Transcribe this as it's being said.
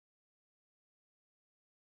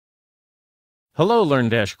Hello,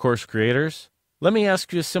 LearnDash course creators. Let me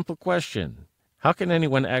ask you a simple question. How can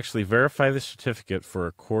anyone actually verify the certificate for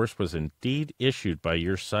a course was indeed issued by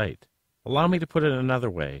your site? Allow me to put it another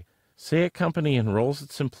way. Say a company enrolls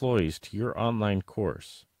its employees to your online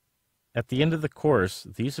course. At the end of the course,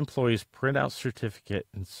 these employees print out certificate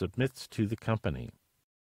and submits to the company.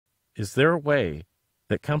 Is there a way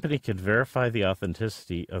that company can verify the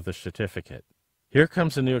authenticity of the certificate? Here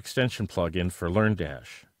comes a new extension plugin for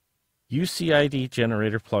LearnDash. UCID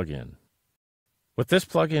Generator plugin. What this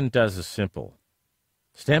plugin does is simple.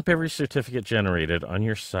 Stamp every certificate generated on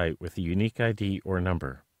your site with a unique ID or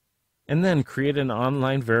number, and then create an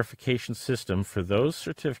online verification system for those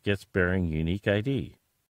certificates bearing unique ID.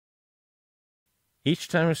 Each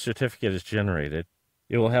time a certificate is generated,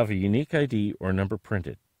 it will have a unique ID or number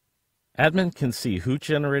printed. Admin can see who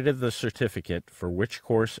generated the certificate for which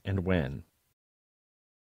course and when.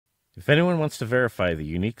 If anyone wants to verify the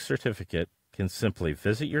unique certificate, can simply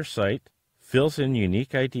visit your site, fills in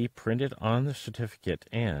unique ID printed on the certificate,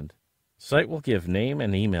 and site will give name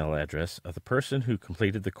and email address of the person who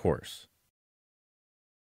completed the course.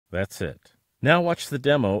 That's it. Now watch the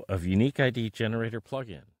demo of Unique ID Generator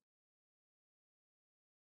plugin.